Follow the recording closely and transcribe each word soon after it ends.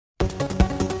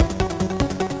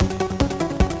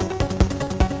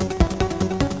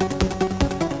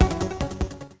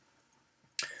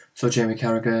So Jamie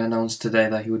Carragher announced today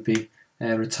that he would be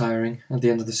retiring at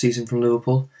the end of the season from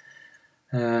Liverpool.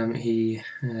 He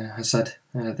has said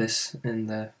this in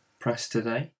the press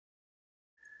today,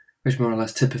 which more or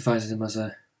less typifies him as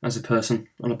a person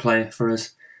and a player for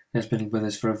us. He has been with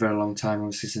us for a very long time,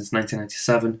 obviously since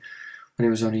 1997 when he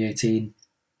was only 18,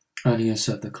 and he has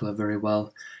served the club very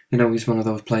well. You know, he's one of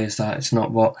those players that it's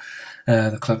not what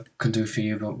the club can do for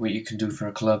you, but what you can do for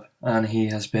a club. And he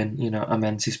has been,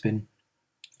 immense. He's been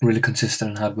really consistent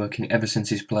and hardworking ever since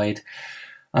he's played,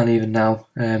 and even now,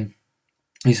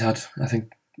 he's had, I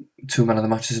think, 2 man of the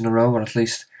matches in a row, or at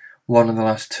least one in the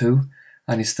last 2,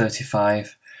 and he's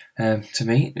 35. To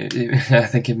me, I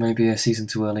think it may be a season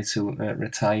too early to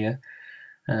retire.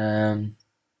 But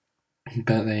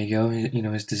there you go.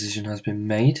 His decision has been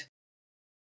made.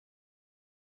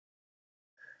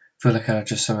 Feel like I'll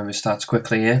just some of his stats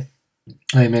quickly here.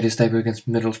 He made his debut against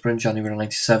Middlesbrough in January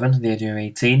 97 at the age of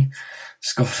 18.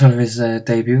 Scored on his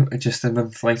debut just a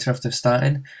month later after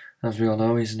starting. As we all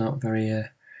know, he's not very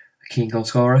a keen goal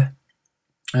scorer.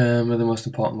 But the most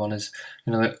important one is,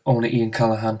 that only Ian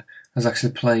Callaghan has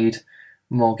actually played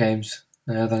more games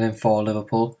than him for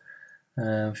Liverpool.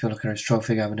 If you look at his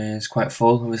trophy cabinet, it's quite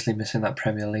full, obviously missing that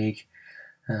Premier League.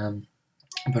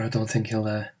 But I don't think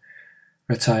he'll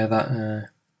retire that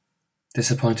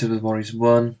disappointed with what he's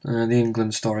won. The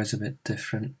England story is a bit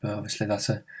different, but obviously that's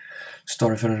a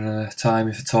story for another time,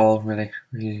 if at all, really.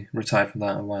 He retired from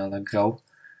that a while ago.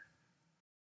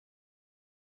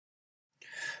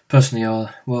 Personally,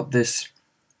 what this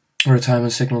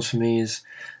retirement signals for me is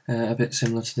a bit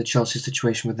similar to the Chelsea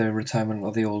situation with the retirement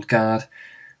of the old guard,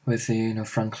 with the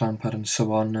Frank Lampard and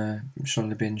so on,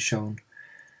 surely being shown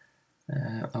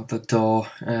out the door.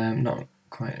 Not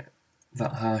quite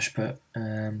that harsh, but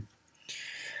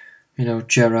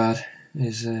Gerrard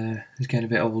is getting a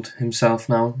bit old himself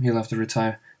now. He'll have to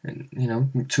retire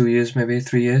in 2 years, maybe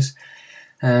 3 years.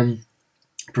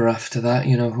 But after that,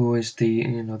 who is the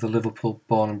Liverpool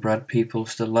born and bred people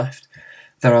still left?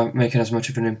 That aren't making as much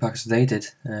of an impact as they did.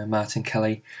 Martin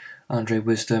Kelly, Andre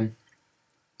Wisdom,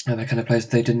 and that kind of players.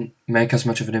 They didn't make as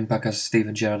much of an impact as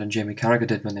Steven Gerrard and Jamie Carragher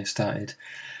did when they started.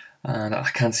 And I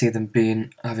can't see them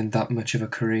having that much of a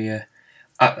career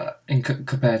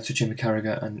compared to Jamie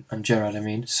Carragher and Gerrard, I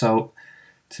mean. So,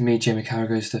 to me, Jamie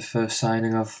Carragher is the first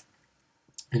signing of,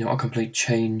 a complete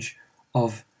change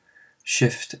of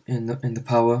shift in the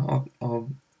power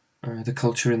of the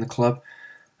culture in the club.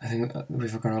 I think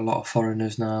we've got a lot of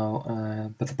foreigners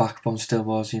now, but the backbone still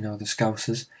was, the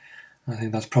Scousers. I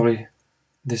think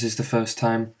this is the first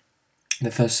sign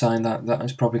that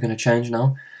is probably going to change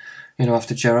now.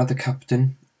 After Gerrard, the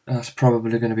captain, that's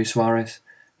probably going to be Suarez.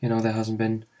 There hasn't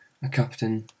been a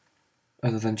captain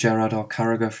other than Gerrard or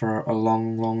Carragher for a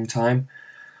long, long time.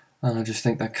 And I just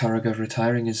think that Carragher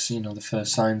retiring is, the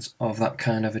first signs of that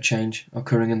kind of a change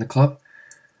occurring in the club.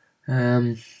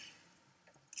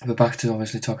 But back to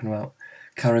obviously talking about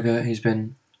Carragher, he's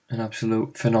been an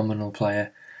absolute phenomenal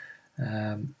player.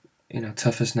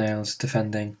 Tough as nails,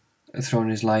 defending, throwing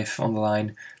his life on the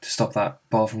line to stop that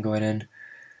ball from going in.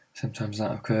 Sometimes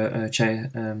that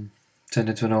turned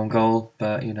into an own goal,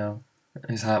 but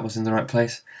his heart was in the right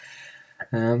place.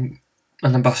 An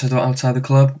ambassador outside the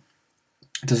club,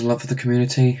 does a lot for the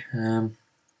community.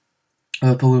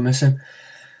 Liverpool will miss him.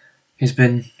 He's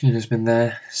been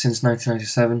there since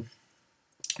 1997.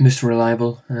 Mr.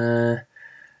 Reliable,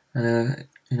 and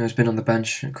he's been on the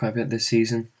bench quite a bit this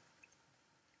season.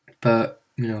 But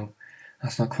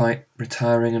that's not quite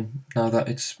retiring, and now that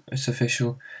it's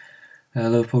official,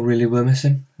 Liverpool really will miss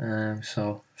him.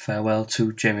 So farewell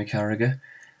to Jamie Carragher.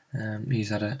 He's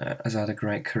has had a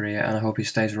great career, and I hope he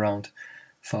stays around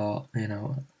for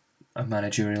a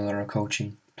managerial or a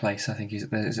coaching place. I think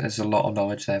there's a lot of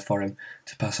knowledge there for him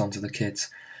to pass on to the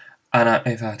kids. And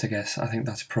if I had to guess, I think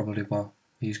that's probably what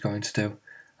he's going to do,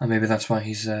 and maybe that's why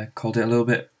he's called it a little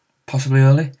bit possibly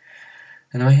early.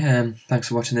 Anyway, thanks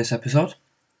for watching this episode.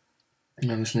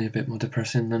 Obviously a bit more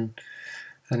depressing than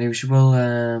usual,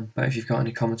 but if you've got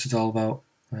any comments at all about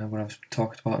what I've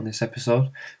talked about in this episode,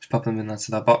 just pop them in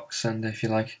that box. And if you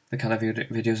like the kind of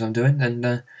videos I'm doing,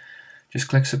 then just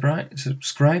click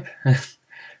subscribe.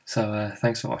 So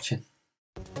thanks for watching.